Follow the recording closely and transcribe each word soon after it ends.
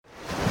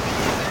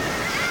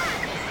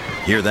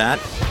Hear that?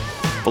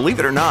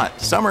 Believe it or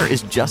not, summer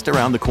is just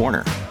around the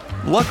corner.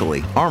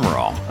 Luckily, Armor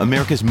All,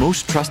 America's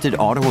most trusted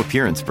auto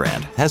appearance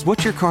brand, has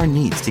what your car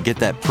needs to get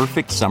that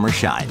perfect summer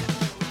shine.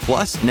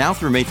 Plus, now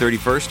through May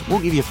 31st, we'll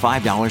give you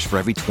 $5 for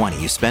every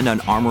 $20 you spend on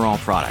Armor All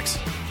products.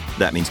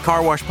 That means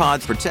car wash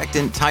pods,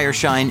 protectant, tire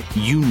shine,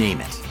 you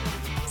name it.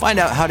 Find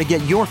out how to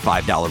get your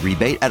 $5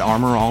 rebate at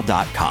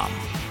armorall.com.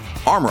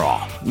 Armor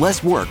All,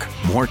 less work,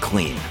 more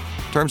clean.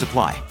 Terms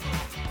apply.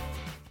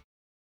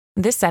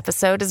 This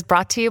episode is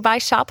brought to you by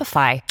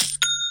Shopify.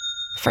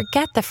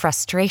 Forget the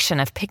frustration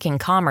of picking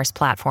commerce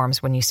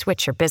platforms when you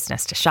switch your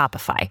business to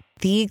Shopify,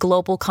 the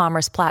global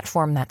commerce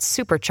platform that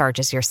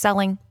supercharges your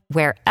selling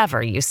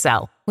wherever you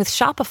sell. With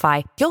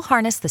Shopify, you'll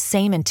harness the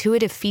same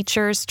intuitive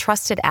features,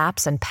 trusted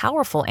apps, and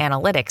powerful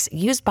analytics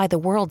used by the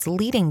world's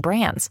leading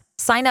brands.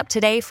 Sign up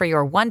today for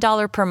your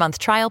 $1 per month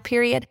trial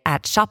period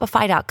at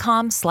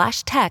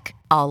shopify.com/tech,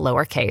 all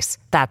lowercase.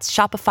 That's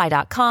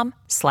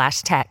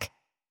shopify.com/tech.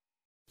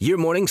 Your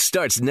morning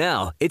starts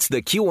now. It's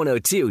the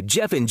Q102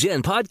 Jeff and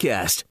Jen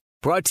podcast,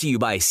 brought to you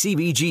by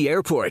CBG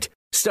Airport.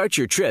 Start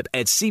your trip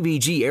at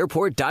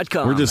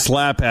CBGAirport.com. We're just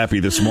slap happy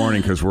this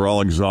morning because we're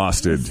all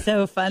exhausted.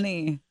 So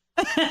funny.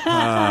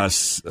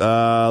 Let's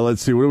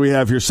see. What do we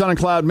have here? Sun and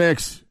cloud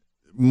mix.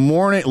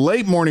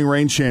 Late morning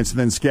rain chance, and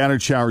then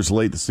scattered showers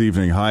late this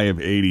evening. High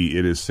of 80.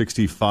 It is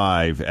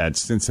 65 at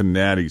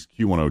Cincinnati's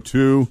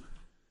Q102.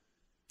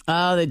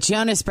 Oh, the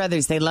Jonas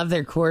Brothers. They love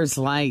their Coors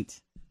Light.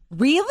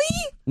 Really?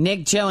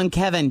 Nick, Joe, and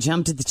Kevin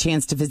jumped at the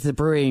chance to visit the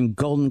brewery in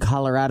Golden,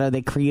 Colorado.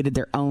 They created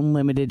their own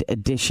limited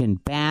edition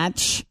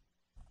batch.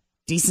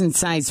 Decent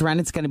sized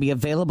run. It's going to be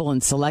available in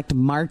select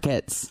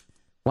markets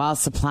while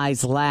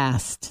supplies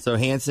last. So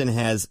Hanson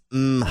has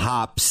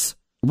hops.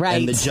 Right.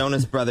 And the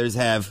Jonas Brothers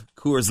have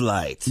Coors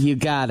Light. You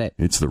got it.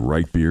 It's the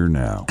right beer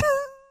now.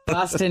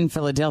 Boston,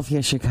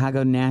 Philadelphia,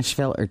 Chicago,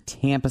 Nashville, or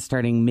Tampa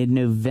starting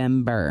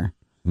mid-November.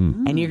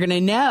 And you're going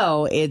to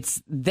know it's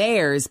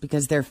theirs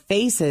because their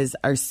faces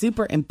are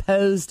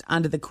superimposed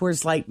onto the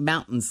Coors Light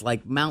mountains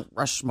like Mount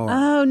Rushmore.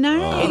 Oh,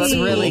 nice.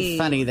 It's really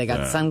funny. They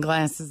got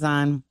sunglasses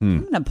on.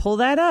 I'm going to pull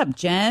that up,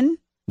 Jen.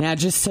 Now,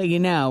 just so you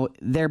know,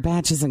 their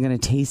batch isn't going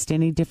to taste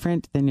any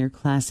different than your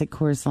classic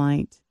Coors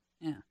Light.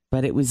 Yeah.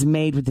 But it was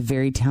made with the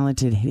very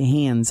talented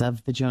hands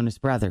of the Jonas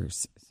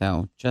Brothers.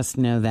 So just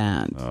know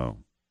that. Oh.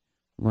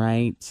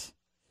 Right.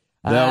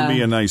 That would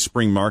be a nice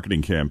spring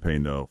marketing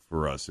campaign, though,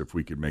 for us if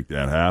we could make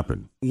that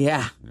happen.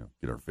 Yeah.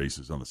 Get our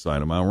faces on the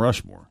side of Mount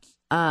Rushmore.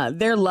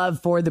 Their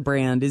love for the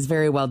brand is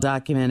very well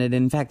documented.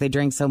 In fact, they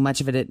drank so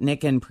much of it at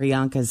Nick and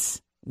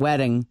Priyanka's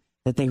wedding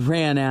that they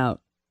ran out.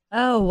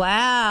 Oh,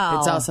 wow.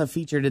 It's also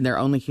featured in their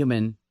Only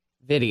Human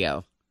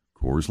video.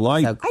 Coors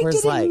Light. So Coors I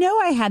didn't Light. know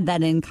I had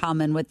that in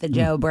common with the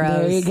Joe Bros.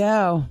 There you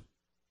go.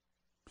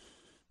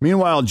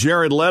 Meanwhile,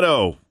 Jared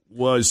Leto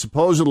was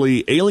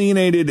supposedly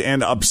alienated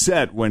and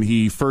upset when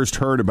he first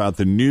heard about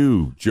the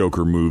new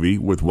Joker movie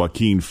with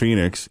Joaquin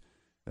Phoenix.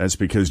 That's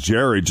because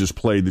Jared just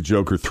played the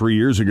Joker 3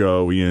 years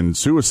ago in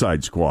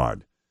Suicide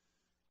Squad.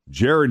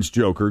 Jared's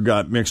Joker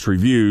got mixed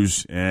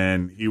reviews,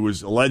 and he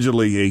was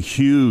allegedly a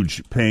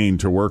huge pain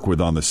to work with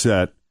on the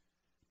set.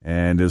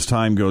 And as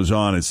time goes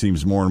on, it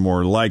seems more and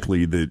more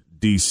likely that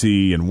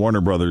DC and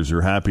Warner Brothers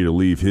are happy to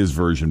leave his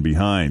version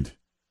behind.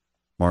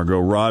 Margot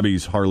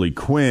Robbie's Harley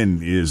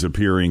Quinn is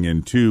appearing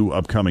in 2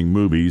 upcoming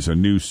movies, a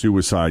new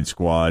Suicide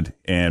Squad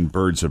and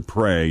Birds of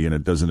Prey, and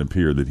it doesn't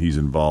appear that he's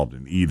involved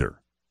in either.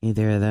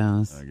 Either of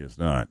those. I guess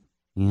not.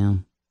 Yeah.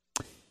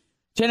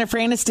 Jennifer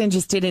Aniston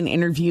just did an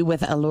interview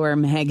with Allure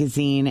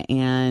magazine,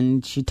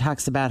 and she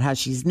talks about how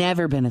she's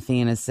never been a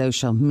fan of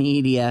social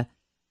media.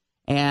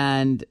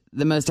 And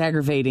the most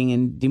aggravating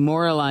and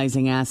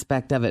demoralizing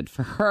aspect of it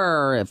for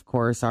her, of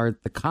course, are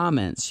the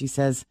comments. She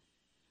says,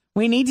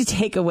 we need to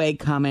take away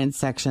comment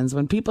sections.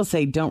 When people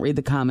say don't read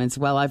the comments,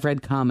 well, I've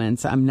read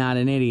comments. I'm not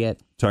an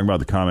idiot. Talking about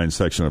the comment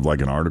section of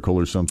like an article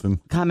or something?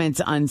 Comments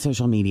on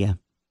social media.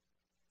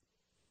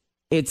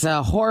 It's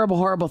a horrible,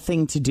 horrible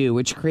thing to do,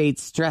 which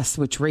creates stress,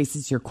 which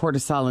raises your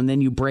cortisol, and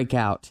then you break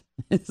out,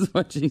 is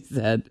what she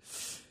said.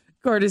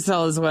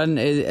 Cortisol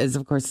is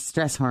of course, a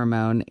stress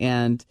hormone,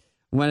 and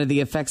one of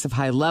the effects of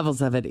high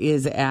levels of it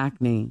is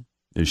acne.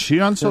 Is she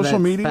on social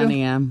media?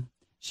 Funny,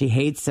 she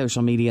hates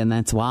social media, and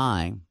that's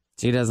why.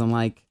 She doesn't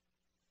like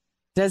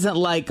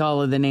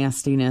all of the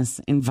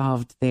nastiness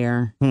involved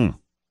there.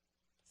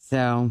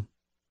 So,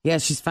 yeah,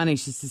 she's funny.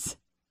 She says,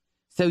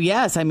 so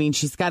yes, I mean,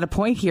 she's got a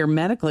point here.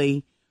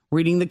 Medically,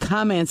 reading the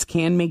comments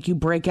can make you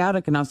break out.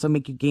 It can also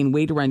make you gain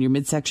weight around your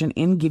midsection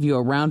and give you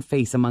a round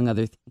face, among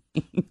other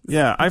things.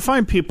 Yeah, I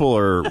find people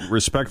are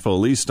respectful, at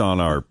least on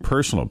our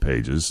personal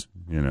pages,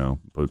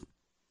 but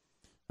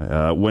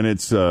when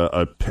it's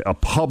a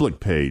public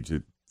page,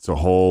 it's a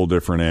whole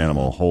different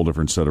animal, a whole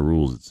different set of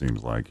rules, it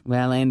seems like.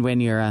 Well, and when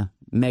you're a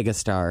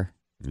megastar.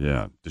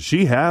 Yeah. Does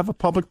she have a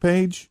public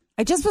page?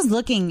 I just was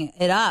looking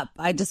it up.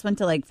 I just went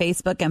to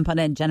Facebook and put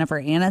in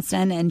Jennifer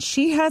Aniston, and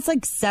she has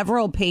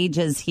several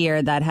pages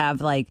here that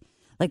have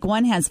Like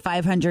one has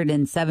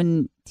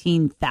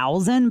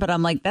 517,000, but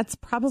I'm like, that's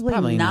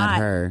probably not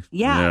her.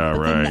 Yeah,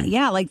 right.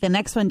 like the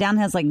next one down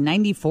has like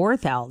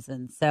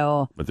 94,000.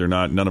 So, But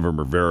none of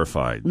them are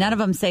verified. none of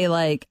them say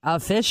like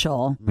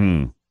official.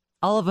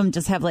 All of them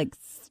just have like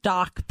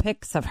stock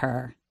pics of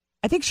her.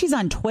 I think she's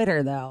on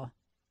Twitter though.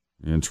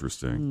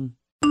 Interesting.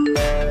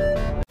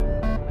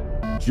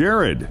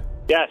 Jared.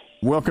 Yes,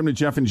 Welcome to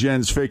Jeff and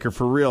Jen's Faker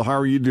for Real. How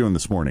are you doing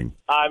this morning?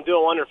 I'm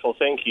doing wonderful.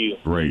 Thank you.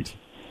 Great.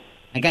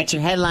 I got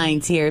your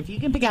headlines here. If you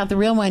can pick out the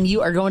real one,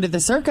 you are going to the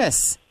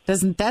circus.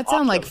 Doesn't that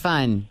sound like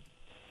fun?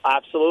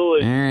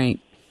 Absolutely. All right.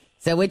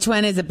 So which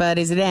one is it, bud?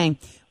 Is it A,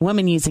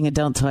 woman using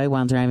adult toy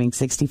while driving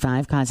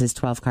 65 causes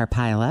 12-car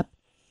pileup?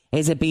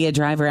 Is it B, a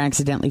driver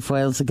accidentally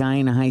foils a guy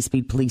in a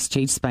high-speed police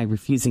chase by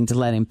refusing to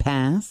let him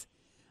pass?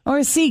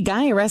 Or C,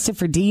 guy arrested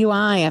for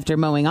DUI after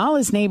mowing all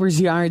his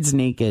neighbors' yards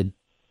naked?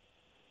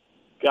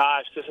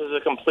 Gosh, this is a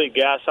complete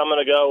guess. I'm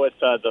going to go with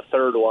the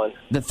third one.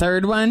 The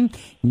third one?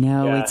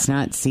 No, Yeah. it's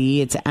not C.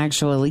 It's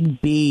actually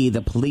B,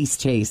 the police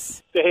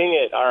chase. Dang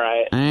it. All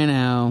right. I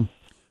know.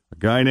 A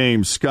guy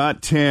named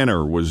Scott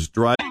Tanner was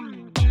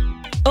driving.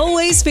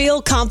 Always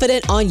feel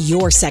confident on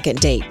your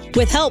second date.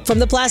 With help from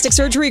the Plastic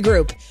Surgery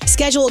Group.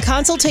 Schedule a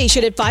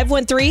consultation at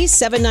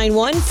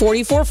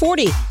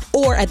 513-791-4440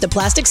 or at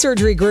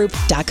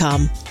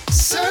theplasticsurgerygroup.com.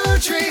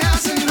 Surgery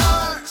has an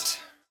art.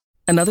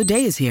 Another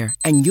day is here,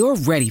 and you're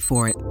ready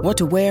for it. What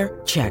to wear?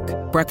 Check.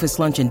 Breakfast,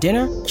 lunch, and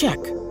dinner?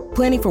 Check.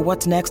 Planning for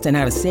what's next and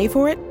how to save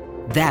for it?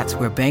 That's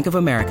where Bank of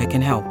America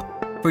can help.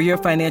 For your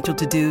financial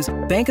to-dos,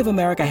 Bank of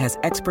America has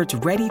experts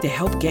ready to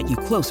help get you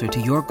closer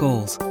to your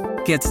goals.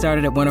 Get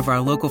started at one of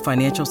our local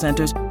financial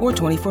centers or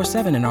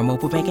 24/7 in our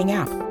mobile banking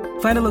app.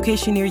 Find a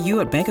location near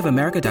you at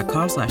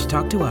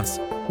bankofamerica.com/talktous.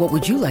 What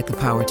would you like the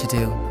power to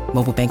do?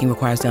 Mobile banking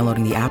requires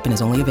downloading the app and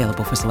is only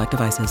available for select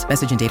devices.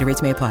 Message and data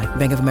rates may apply.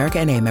 Bank of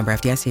America NA, member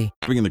FDIC.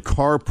 In the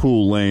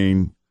carpool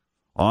lane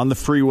on the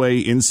freeway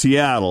in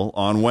Seattle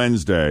on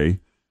Wednesday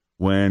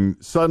when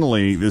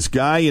suddenly this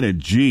guy in a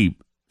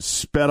Jeep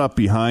sped up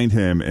behind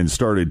him and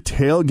started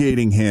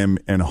tailgating him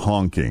and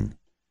honking.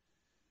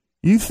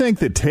 You think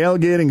that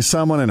tailgating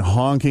someone and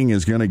honking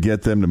is going to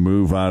get them to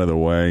move out of the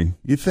way?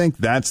 You think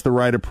that's the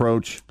right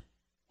approach?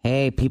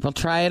 Hey, people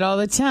try it all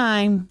the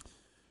time.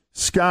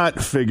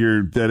 Scott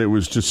figured that it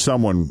was just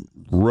someone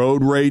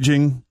road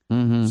raging.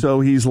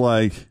 So he's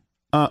like,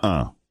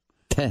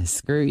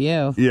 Screw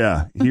you.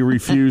 Yeah, he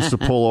refused to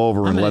pull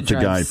over and I'm let the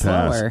gonna guy drive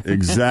slower. pass.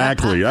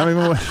 Exactly. I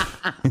mean,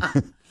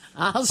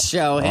 I'll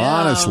show him.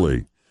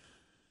 honestly.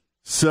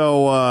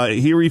 So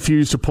he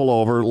refused to pull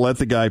over, let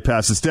the guy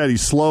pass. Instead, he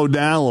slowed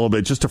down a little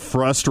bit just to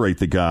frustrate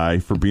the guy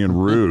for being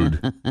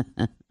rude.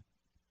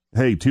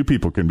 Hey, two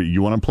people can be.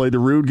 You want to play the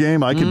rude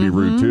game? I can be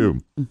rude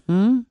too.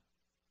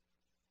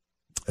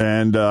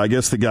 And I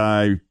guess the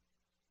guy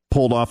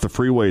pulled off the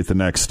freeway at the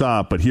next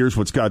stop. But here's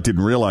what Scott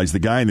didn't realize. The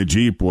guy in the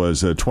Jeep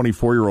was a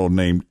 24-year-old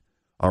named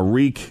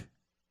Arik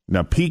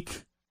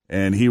Napik,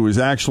 and he was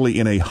actually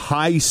in a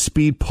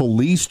high-speed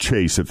police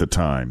chase at the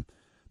time.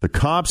 The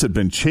cops had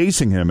been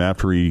chasing him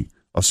after he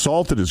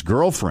assaulted his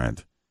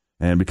girlfriend.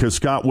 And because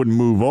Scott wouldn't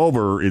move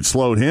over, it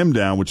slowed him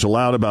down, which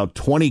allowed about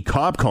 20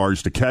 cop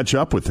cars to catch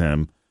up with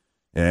him.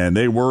 And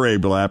they were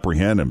able to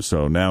apprehend him.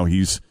 So now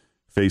he's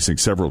facing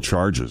several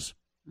charges.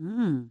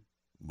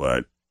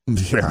 But,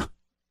 yeah.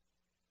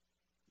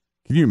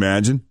 Can you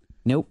imagine?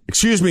 Nope.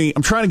 Excuse me,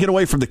 I'm trying to get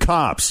away from the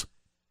cops.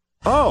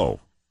 Oh.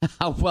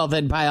 Well,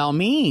 then by all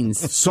means.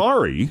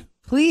 Sorry.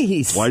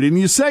 Please. Why didn't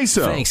you say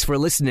so? Thanks for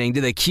listening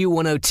to the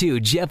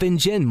Q102 Jeff and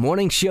Jen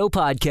Morning Show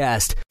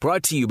podcast,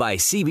 brought to you by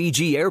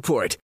CBG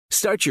Airport.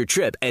 Start your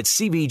trip at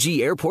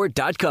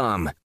CBGAirport.com.